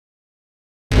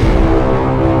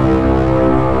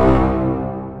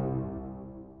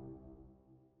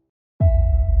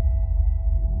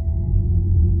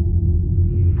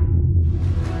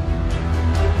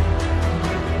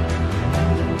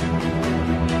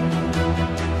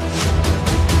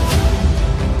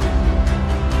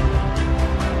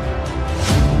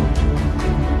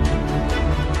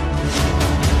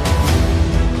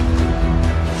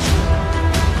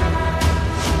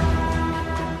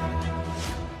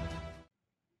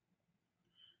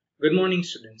Good morning,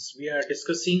 students. We are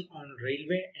discussing on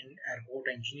railway and airport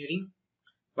engineering.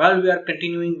 While we are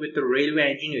continuing with the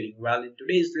railway engineering, in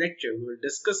today's lecture we will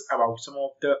discuss about some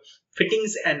of the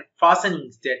fittings and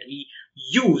fastenings that we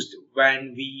used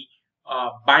when we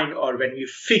bind or when we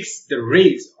fix the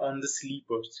rails on the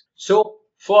sleepers. So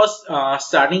first,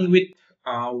 starting with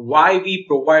why we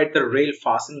provide the rail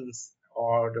fastenings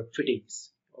or the fittings.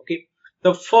 Okay,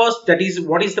 the first, that is,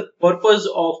 what is the purpose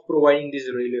of providing these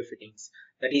railway fittings?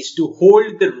 That is to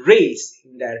hold the rails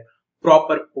in their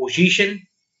proper position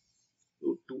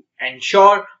to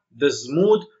ensure the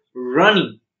smooth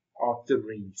running of the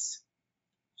rails.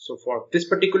 So for this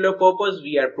particular purpose,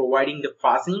 we are providing the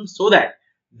fastening so that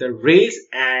the rails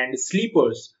and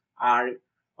sleepers are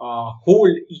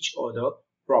hold each other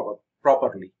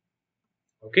properly.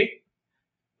 Okay.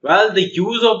 Well, the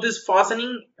use of this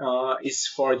fastening is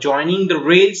for joining the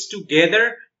rails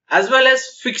together as well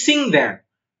as fixing them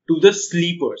to the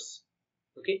sleepers.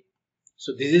 Okay.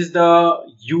 So this is the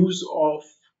use of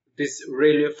this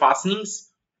railway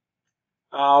fastenings.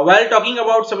 While talking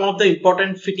about some of the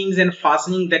important fittings and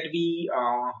fastening that we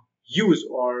use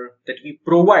or that we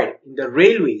provide in the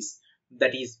railways,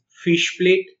 that is fish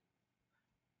plate,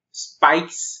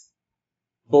 spikes,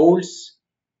 bolts,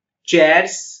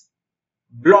 chairs,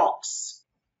 blocks,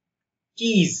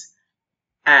 keys,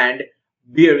 and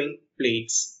bearing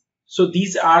plates. So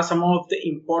these are some of the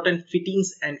important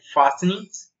fittings and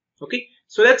fastenings. Okay,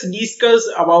 so let's discuss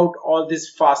about all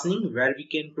this fastening, where we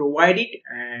can provide it,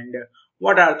 and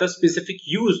what are the specific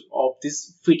use of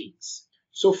these fittings.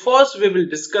 So first we will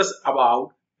discuss about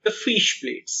the fish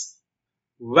plates.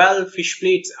 Well, fish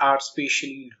plates are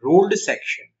specially rolled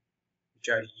section which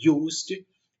are used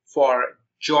for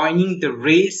joining the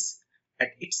rails at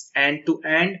its end to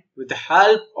end with the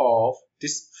help of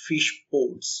these fish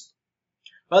poles.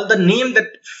 Well, the name that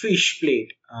fish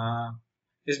plate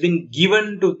has been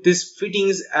given to these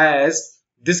fittings as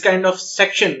this kind of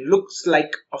section looks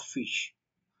like a fish.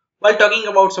 While talking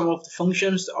about some of the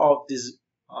functions of this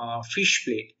fish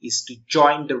plate is to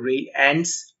join the rail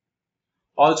ends,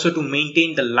 also to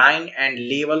maintain the line and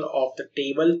level of the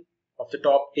table, of the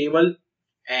top table,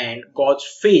 and gauge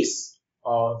face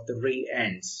of the rail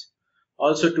ends,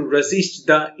 also to resist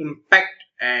the impact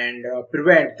and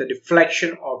prevent the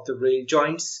deflection of the rail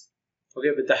joints,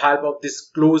 okay, with the help of this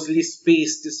closely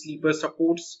spaced sleeper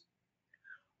supports,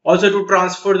 also to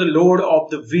transfer the load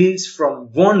of the wheels from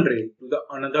one rail to the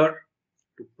another,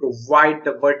 to provide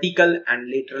the vertical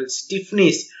and lateral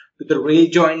stiffness to the rail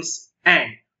joints,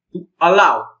 and to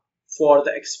allow for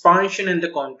the expansion and the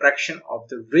contraction of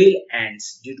the rail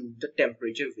ends due to the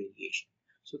temperature variation.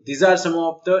 So these are some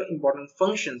of the important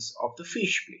functions of the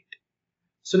fish plate.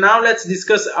 So now let's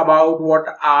discuss about what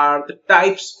are the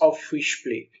types of fish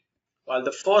plate. Well,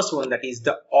 the first one, that is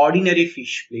the ordinary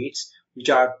fish plates,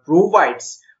 which are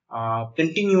provides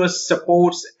continuous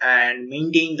supports and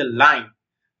maintain the line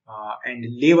and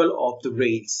level of the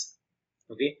rails.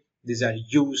 Okay, these are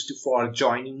used for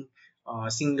joining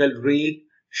single rail,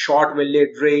 short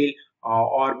welded rail,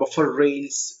 or buffer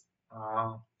rails,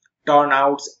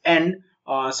 turnouts, and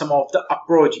some of the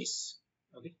approaches.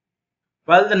 Okay.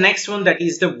 Well, the next one, that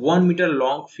is the 1 meter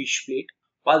long fish plate.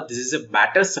 Well, this is a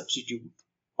better substitute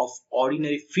of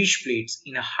ordinary fish plates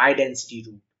in a high density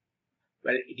route.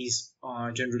 Well, it is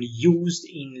generally used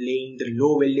in laying the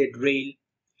low welded rail,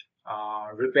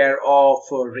 repair of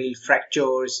rail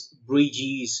fractures,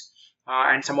 bridges,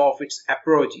 and some of its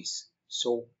approaches.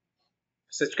 So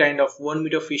such kind of 1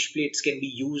 meter fish plates can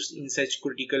be used in such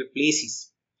critical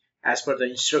places as per the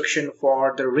instruction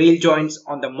for the rail joints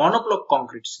on the monoblock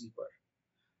concrete sleeper.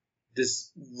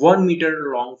 This 1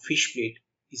 meter long fish plate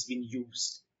is being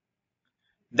used.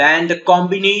 Then the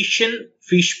combination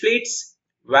fish plates.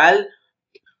 A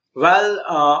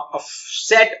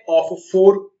set of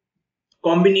 4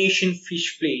 combination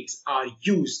fish plates are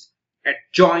used at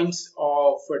joints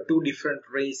of 2 different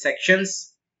rail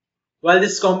sections. While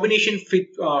this combination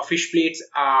fish plates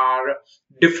are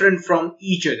different from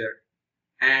each other,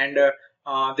 and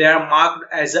they are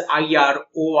marked as IR,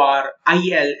 OR,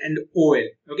 IL, and OL.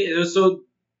 Okay, so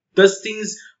those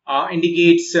things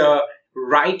indicates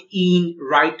right in,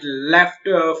 right left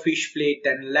fish plate,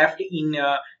 then left in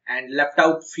and left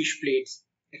out fish plates,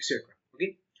 etc.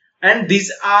 Okay, and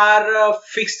these are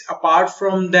fixed apart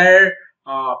from their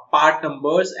part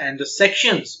numbers and the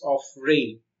sections of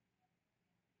rail.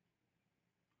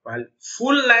 While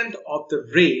full length of the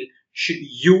rail should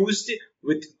be used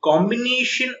with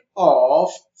combination of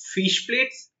fish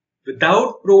plates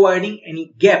without providing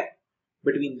any gap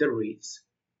between the rails.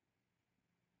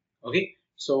 Okay,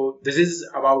 so this is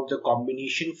about the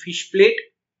combination fish plate.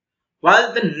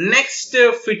 While the next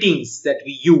fittings that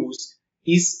we use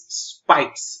is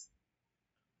spikes.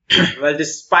 Well, the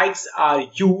spikes are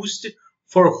used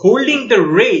for holding the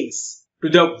rails to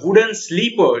the wooden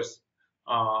sleepers.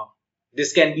 Uh,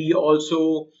 this can be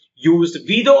also used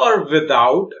with or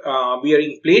without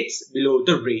bearing plates below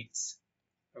the rails.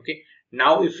 Okay.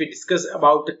 Now, if we discuss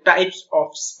about the types of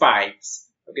spikes,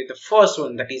 okay, the first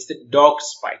one, that is the dog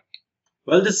spike.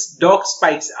 Well, these dog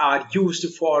spikes are used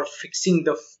for fixing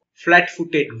the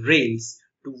flat-footed rails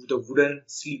to the wooden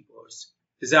sleepers.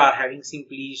 These are having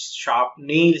simply sharp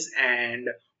nails and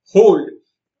hold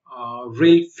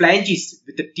rail flanges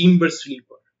with a timber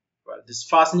sleeper. Well, this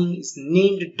fastening is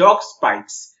named dog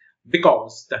spikes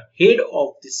because the head of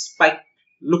the spike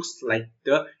looks like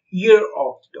the ear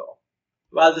of the dog,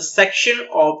 while the section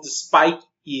of the spike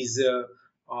is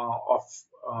of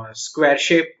square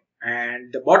shape,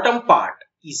 and the bottom part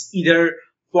is either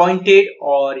pointed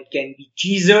or it can be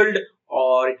chiseled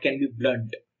or it can be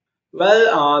blunt.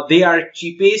 Well, they are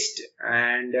cheapest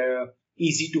and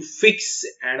easy to fix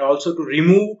and also to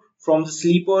remove from the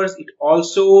sleepers. It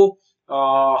also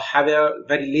have a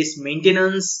very less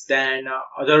maintenance than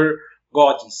other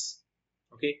gauges.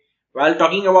 Okay. While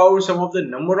talking about some of the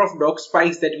number of dog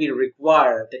spikes that we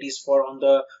require, that is for on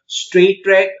the straight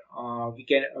track,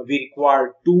 we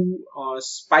require two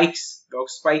spikes, dog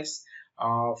spikes.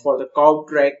 For the curved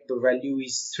track, the value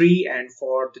is 3, and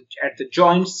for the at the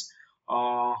joints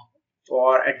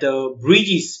or at the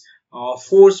bridges,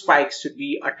 4 spikes should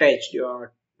be attached to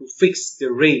fix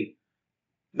the rail.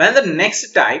 Then the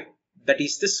next type, that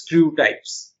is the screw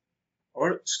types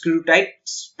or screw type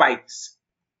spikes.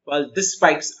 Well, these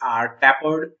spikes are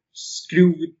tapered screw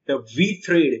with the V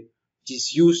thread, which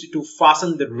is used to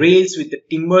fasten the rails with the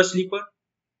timber sleeper.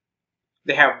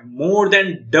 They have more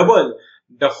than double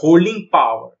the holding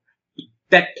power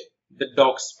that the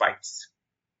dog spikes.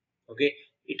 Okay,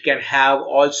 it can have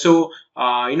also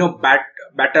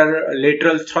better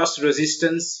lateral thrust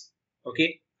resistance.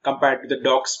 Okay, compared to the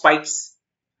dog spikes.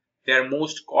 They are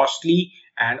most costly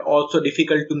and also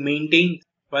difficult to maintain,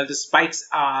 while the spikes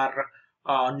are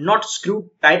not screwed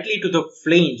tightly to the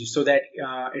flange so that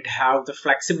it have the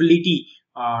flexibility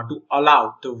to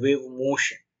allow the wave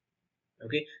motion.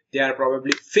 Okay, they are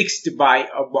probably fixed by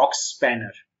a box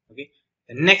spanner. Okay,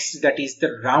 the next, that is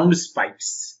the round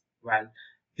spikes. Well,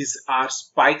 these are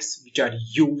spikes which are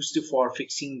used for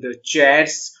fixing the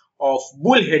chairs of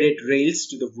bull-headed rails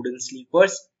to the wooden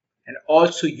sleepers, and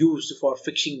also used for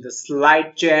fixing the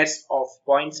slide chairs of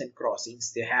points and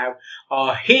crossings. They have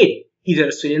a head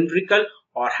either cylindrical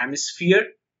or hemisphere.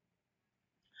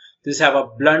 These have a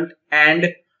blunt and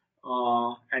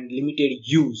limited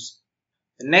use.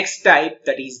 The next type,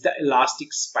 that is the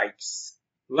elastic spikes.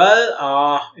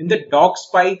 Well, in the dog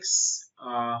spikes,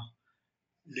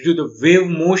 due to the wave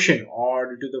motion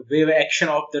or due to the wave action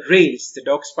of the rails, the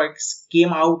dog spikes came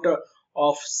out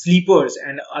of sleepers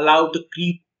and allowed the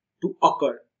creep to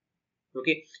occur.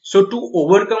 Okay, so to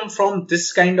overcome from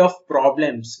this kind of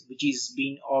problems which is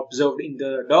being observed in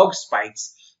the dog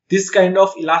spikes, this kind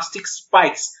of elastic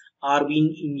spikes are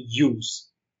being in use.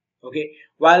 Okay,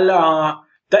 while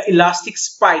the elastic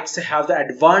spikes have the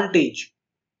advantage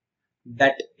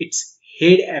that its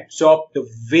head absorbs the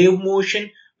wave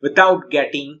motion without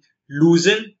getting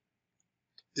loosened.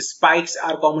 The spikes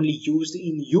are commonly used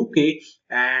in UK,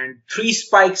 and 3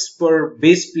 spikes per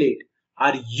base plate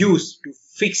are used to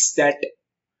fix that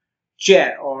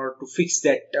chair or to fix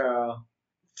that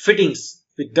fittings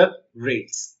with the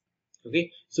rails.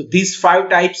 Okay, so these 5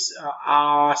 types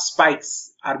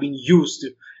spikes are being used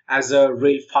as a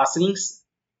rail fastenings.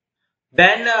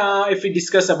 Then if we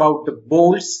discuss about the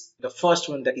bolts, the first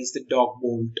one, that is the dog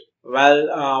bolt.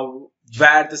 Well,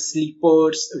 where the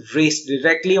sleepers rest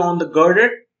directly on the girder,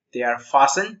 they are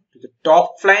fastened to the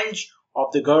top flange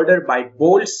of the girder by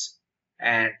bolts,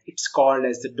 and it's called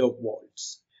as the dog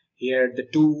bolts. Here the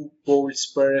 2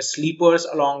 bolts per sleepers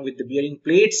along with the bearing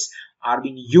plates are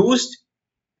being used.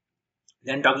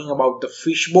 Then talking about the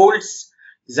fish bolts,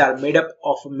 these are made up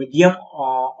of a medium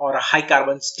or a high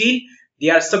carbon steel. They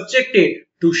are subjected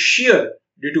to shear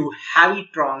due to heavy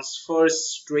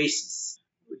transverse stresses.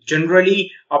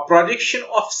 Generally, a projection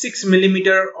of 6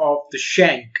 mm of the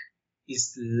shank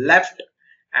is left,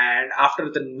 and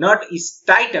after the nut is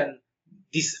tightened,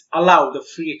 this allows the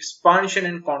free expansion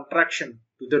and contraction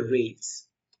to the rails.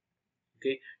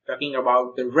 Okay, talking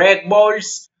about the rag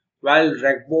bolts. Well,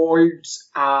 rag bolts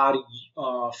are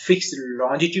fixed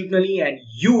longitudinally and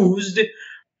used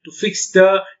to fix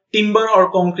the timber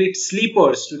or concrete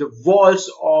sleepers to the walls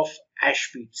of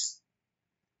ash pits.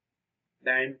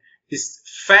 Then these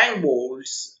fang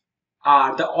bolts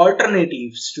are the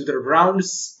alternatives to the round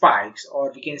spikes,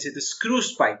 or we can say the screw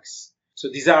spikes. So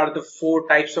these are the 4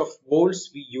 types of bolts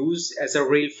we use as a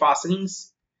rail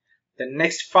fastenings. The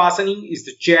next fastening is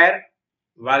the chair.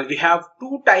 Well, we have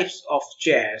 2 types of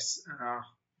chairs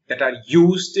that are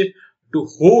used to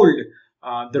hold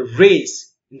the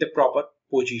rails in the proper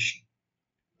position.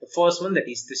 The first one, that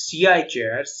is the CI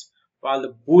chairs, while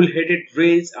the bull-headed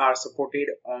rails are supported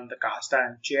on the cast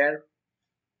iron chair,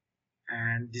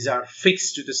 and these are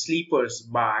fixed to the sleepers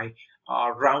by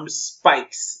round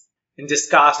spikes. In this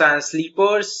cast iron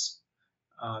sleepers,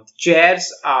 the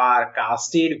chairs are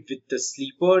casted with the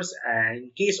sleepers, and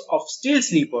in case of steel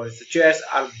sleepers, the chairs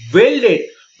are welded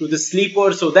to the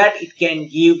sleeper so that it can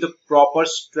give the proper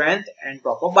strength and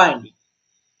proper binding.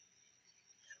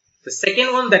 The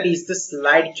second one, that is the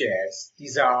slide chairs.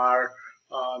 These are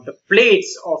the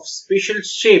plates of special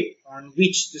shape on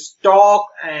which the stock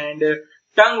and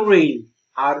tongue rail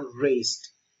are raised.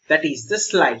 That is the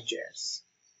slide chairs.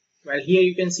 Well, here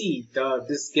you can see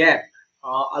this gap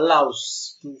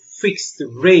allows to fix the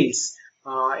rails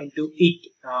into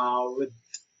it with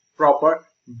proper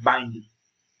binding.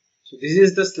 So this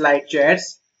is the slide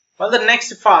chairs. Well, the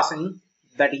next fastening,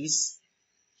 that is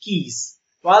keys.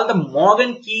 While the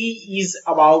Morgan key is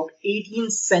about 18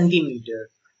 cm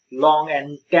long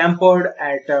and tempered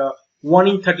at 1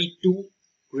 in 32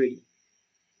 grading.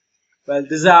 Well,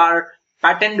 these are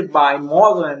patented by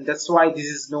Morgan. That's why this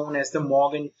is known as the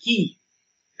Morgan key.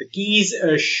 The keys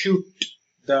shoot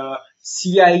the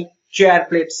CI chair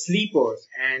plate sleepers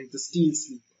and the steel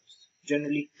sleepers.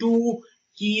 Generally, 2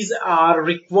 keys are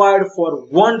required for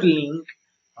one link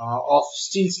of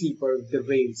steel sleeper with the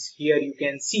rails. Here you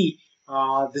can see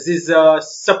this is a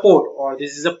support, or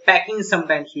this is a packing,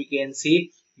 sometimes we can say,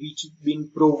 which has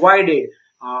been provided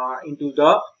into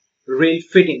the rail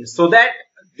fitting so that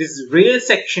this rail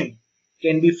section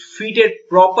can be fitted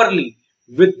properly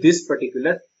with this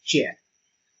particular chair.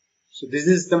 So this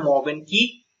is the Morgan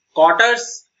key,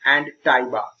 cotters and tie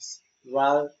bars.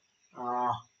 Well,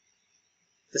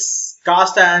 the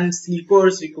cast iron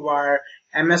sleepers require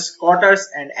MS cotters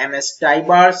and MS tie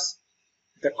bars.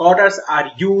 The cotters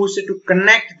are used to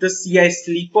connect the CI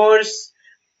sleepers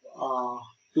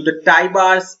to the tie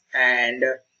bars, and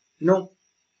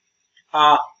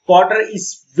cotter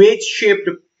is wedge shaped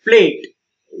plate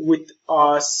with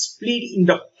a split in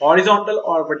the horizontal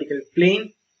or vertical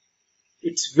plane.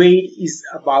 Its weight is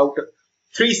about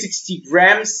 360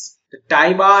 grams. The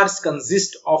tie bars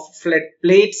consist of flat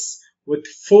plates with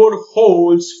 4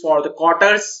 holes for the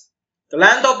cotters. The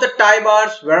length of the tie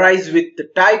bars varies with the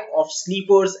type of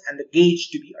sleepers and the gauge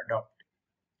to be adopted.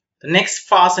 The next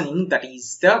fastening, that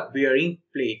is the bearing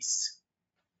plates.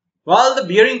 Well, the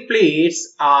bearing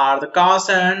plates are the cast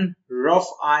iron, rough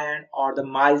iron or the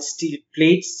mild steel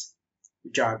plates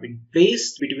which are being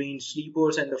placed between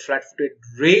sleepers and the flat-footed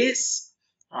rails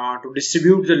to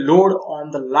distribute the load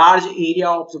on the large area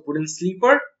of the wooden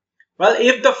sleeper. Well,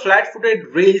 if the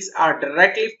flat-footed rails are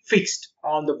directly fixed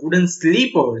on the wooden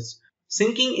sleepers,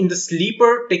 sinking in the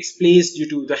sleeper takes place due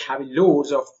to the heavy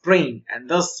loads of train and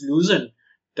thus loosen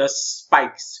the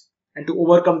spikes. And to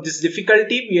overcome this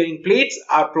difficulty, bearing plates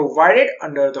are provided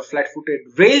under the flat-footed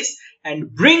rails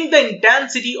and bring the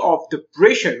intensity of the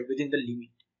pressure within the limit.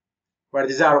 Where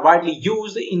these are widely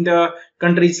used in the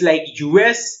countries like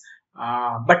US,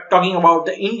 but talking about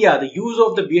the India, the use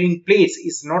of the bearing plates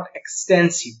is not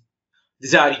extensive.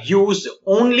 These are used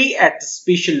only at the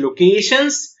special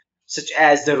locations such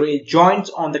as the rail joints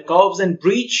on the curves and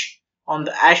bridge, on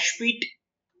the ash pit,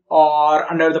 or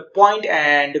under the point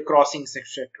and crossings,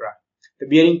 etc. The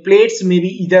bearing plates may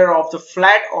be either of the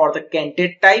flat or the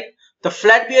canted type. The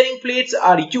flat bearing plates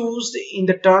are used in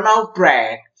the turnout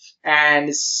track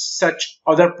and such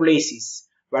other places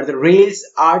where the rails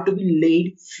are to be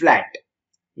laid flat.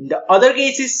 In the other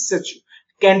cases, such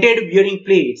canted bearing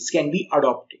plates can be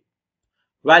adopted.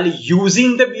 While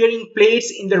using the bearing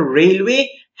plates in the railway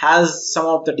has some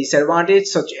of the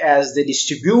disadvantages, such as they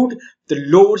distribute the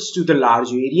loads to the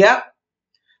large area.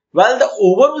 Well, the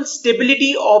overall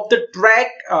stability of the track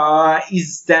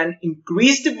is then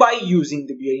increased by using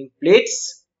the bearing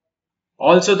plates.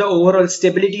 Also, the overall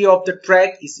stability of the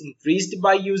track is increased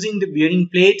by using the bearing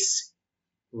plates.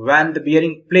 When the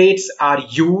bearing plates are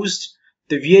used,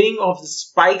 the wearing of the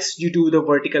spikes due to the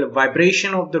vertical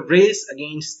vibration of the rails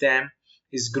against them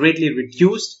is greatly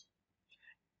reduced.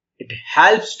 It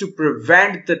helps to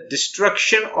prevent the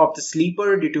destruction of the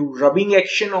sleeper due to rubbing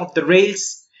action of the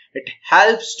rails. It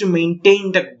helps to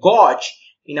maintain the gauge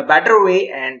in a better way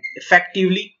and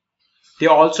effectively. They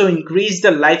also increase the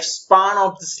lifespan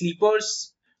of the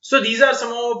sleepers. So these are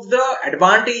some of the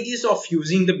advantages of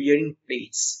using the bearing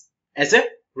plates. as a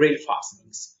rail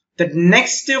fastenings. The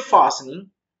next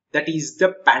fastening, that is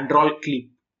the Pendrill Clip.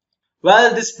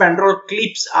 Well, these Pendrill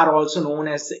clips are also known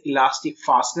as the elastic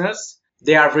fasteners.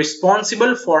 They are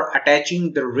responsible for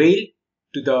attaching the rail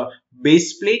to the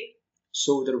base plate,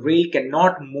 so the rail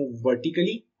cannot move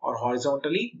vertically or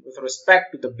horizontally with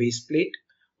respect to the base plate.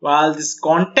 While this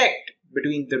contact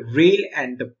between the rail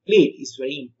and the plate is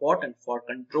very important for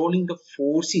controlling the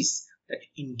forces that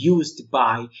induced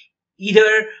by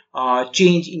either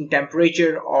change in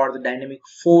temperature or the dynamic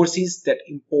forces that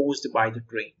imposed by the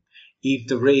train. If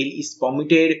the rail is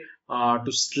permitted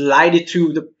to slide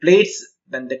through the plates,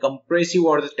 then the compressive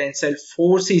or the tensile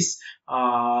forces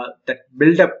that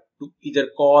build up to either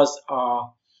cause a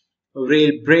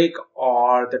rail break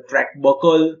or the track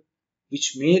buckle,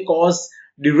 which may cause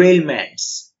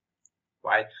derailments.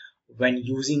 While when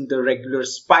using the regular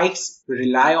spikes, we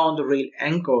rely on the rail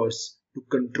anchors to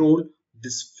control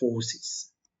these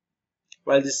forces.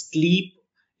 While this clip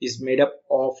is made up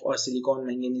of a silicon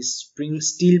manganese spring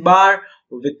steel bar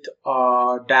with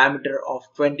a diameter of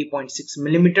 20.6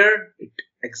 millimeter. It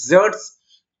exerts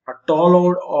a tow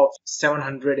load of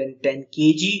 710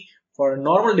 kg for a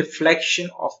normal deflection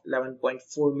of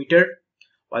 11.4 meter.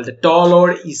 While the tow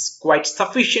load is quite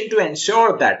sufficient to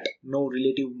ensure that no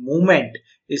relative movement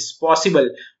is possible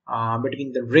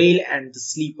between the rail and the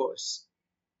sleepers.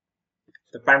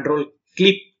 The Pendrill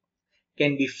clip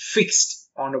can be fixed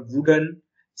on a wooden,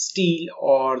 steel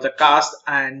or the cast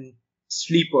iron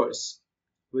sleepers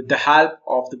with the help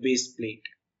of the base plate.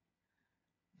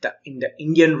 In the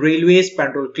Indian railways,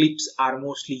 Pendrill clips are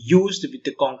mostly used with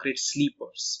the concrete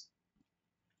sleepers.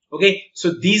 Okay,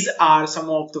 so these are some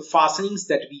of the fastenings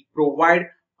that we provide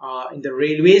in the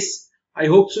railways. I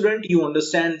hope, student, you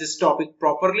understand this topic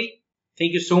properly.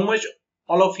 Thank you so much,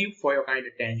 all of you, for your kind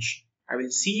attention. I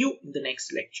will see you in the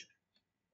next lecture.